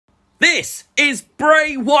This is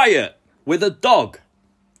Bray Wyatt with a dog.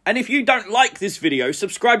 And if you don't like this video,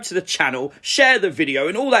 subscribe to the channel, share the video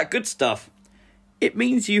and all that good stuff. It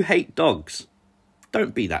means you hate dogs.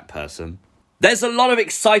 Don't be that person. There's a lot of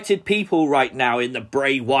excited people right now in the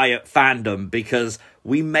Bray Wyatt fandom because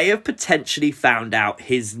we may have potentially found out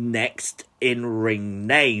his next in-ring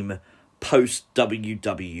name post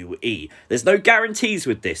WWE. There's no guarantees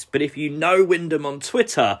with this, but if you know Windham on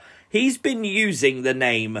Twitter, he's been using the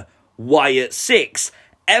name Wyatt 6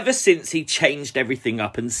 ever since he changed everything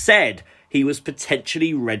up and said he was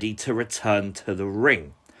potentially ready to return to the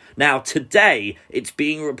ring. Now, today, it's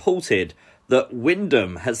being reported that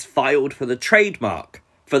Windham has filed for the trademark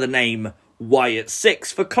for the name Wyatt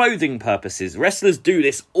 6 for clothing purposes. Wrestlers do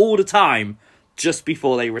this all the time just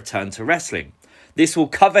before they return to wrestling. This will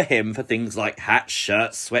cover him for things like hats,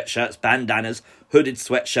 shirts, sweatshirts, bandanas, hooded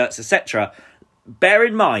sweatshirts, etc. Bear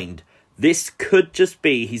in mind, this could just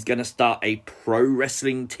be he's going to start a pro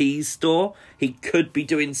wrestling tees store. He could be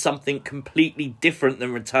doing something completely different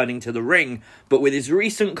than returning to the ring. But with his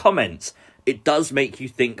recent comments, it does make you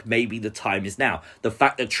think maybe the time is now. The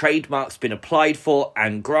fact that trademark's been applied for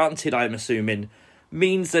and granted, I'm assuming,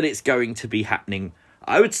 means that it's going to be happening,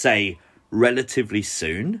 I would say, relatively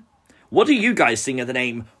soon. What do you guys think of the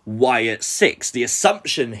name Wyatt 6? The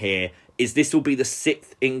assumption here is this will be the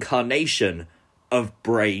 6th incarnation of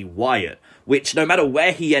Bray Wyatt, which no matter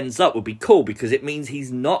where he ends up would be cool because it means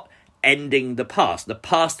he's not ending the past. The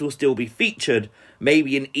past will still be featured,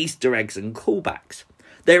 maybe in Easter eggs and callbacks.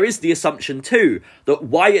 There is the assumption too that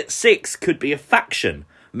Wyatt 6 could be a faction,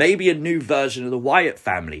 maybe a new version of the Wyatt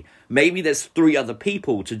family. Maybe there's 3 other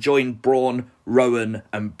people to join Braun, Rowan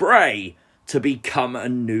and Bray to become a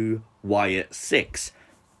new Wyatt 6.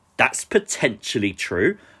 That's potentially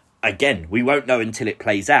true. Again, we won't know until it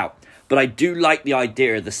plays out. But I do like the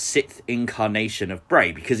idea of the 6th incarnation of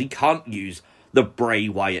Bray because he can't use the Bray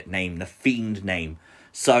Wyatt name, the Fiend name.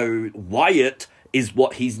 So Wyatt is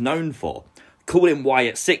what he's known for. Call him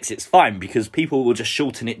Wyatt 6, it's fine because people will just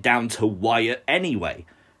shorten it down to Wyatt anyway.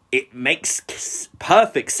 It makes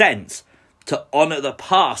perfect sense to honour the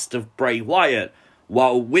past of Bray Wyatt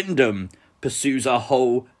while Windham pursues a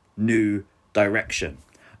whole new direction.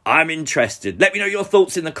 I'm interested. Let me know your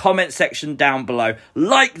thoughts in the comment section down below.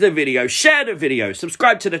 Like the video, share the video,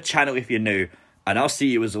 subscribe to the channel if you're new, and I'll see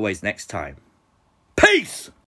you as always next time. Peace!